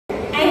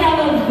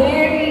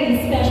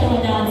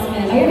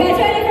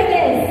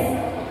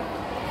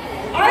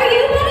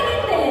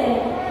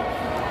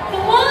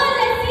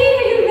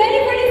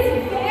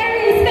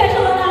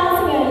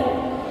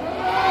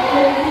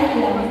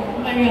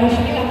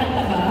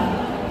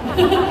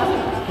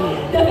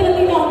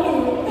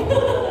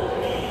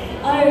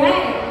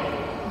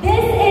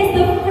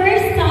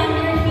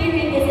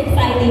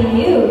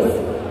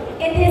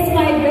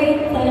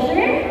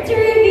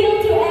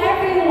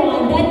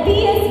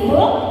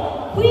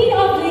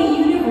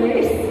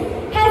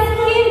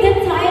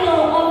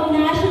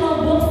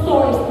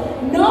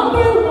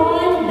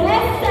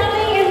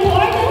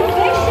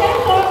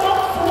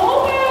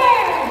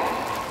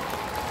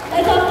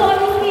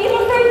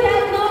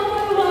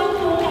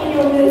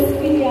Miss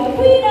Pia,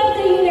 Queen of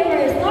the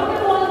Universe,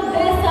 #1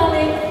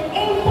 best-selling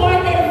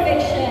imported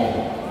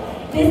fiction.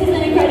 This is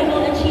an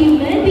incredible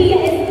achievement. Pia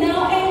is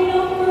now a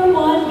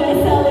 #1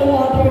 best-selling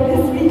author,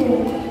 Miss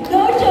Pia.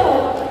 No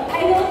joke.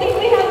 I don't think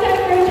we have time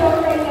for a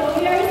joke right now.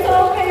 We are so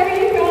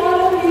very proud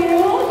of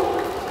you.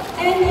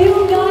 And you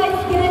guys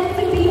get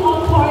to be a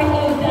part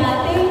of that.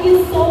 Thank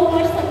you so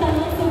much sa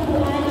tanong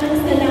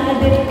Cebuanos na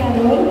naadiri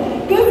karon.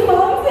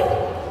 Goosebumps!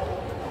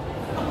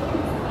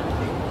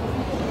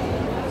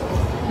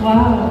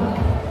 Wow.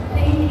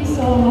 Thank you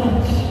so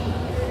much.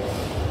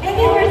 And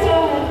you were so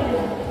happy.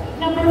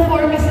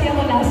 #4 kasi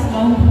ako last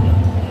month.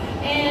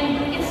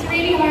 And it's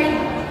really hard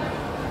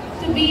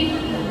to be,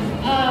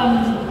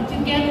 to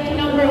get to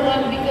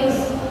 #1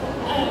 because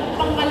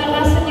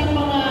pangkalakasan yung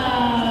mga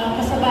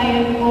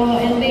kasabayan ko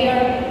and they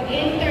are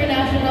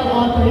international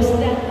authors